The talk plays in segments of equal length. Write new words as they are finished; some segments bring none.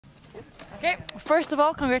Okay, first of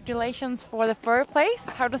all, congratulations for the third place.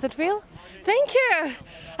 How does it feel? Thank you.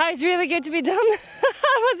 It's really good to be done.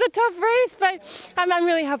 It was a tough race, but I'm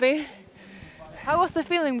really happy. How was the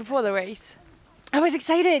feeling before the race? I was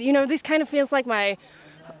excited. You know, this kind of feels like my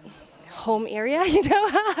home area, you know.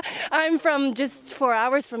 I'm from just 4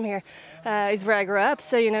 hours from here. Is where I grew up.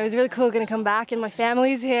 So, you know, it was really cool going to come back and my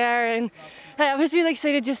family's here. And I was really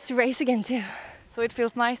excited just to race again, too. So it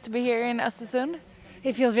feels nice to be here in Östersund?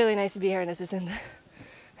 It feels really nice to be here in Östersund.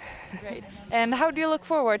 Great. And how do you look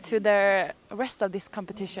forward to the rest of this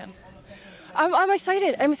competition? I'm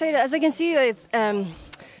excited. I'm excited. As I can see,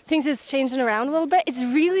 things is changing around a little bit. It's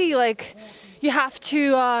really like you have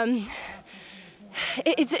to.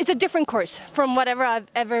 It's a different course from whatever I've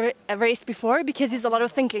ever raced before because it's a lot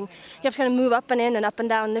of thinking. You have to kind of move up and in and up and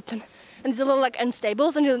down, and it's a little like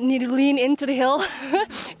unstable, so you need to lean into the hill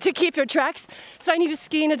to keep your tracks. So I need to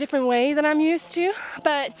ski in a different way than I'm used to,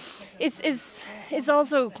 but it's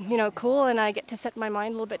also, you know, cool, and I get to set my mind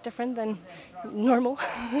a little bit different than normal.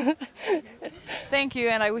 Thank you,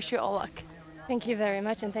 and I wish you all luck. Thank you very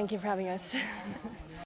much, and thank you for having us.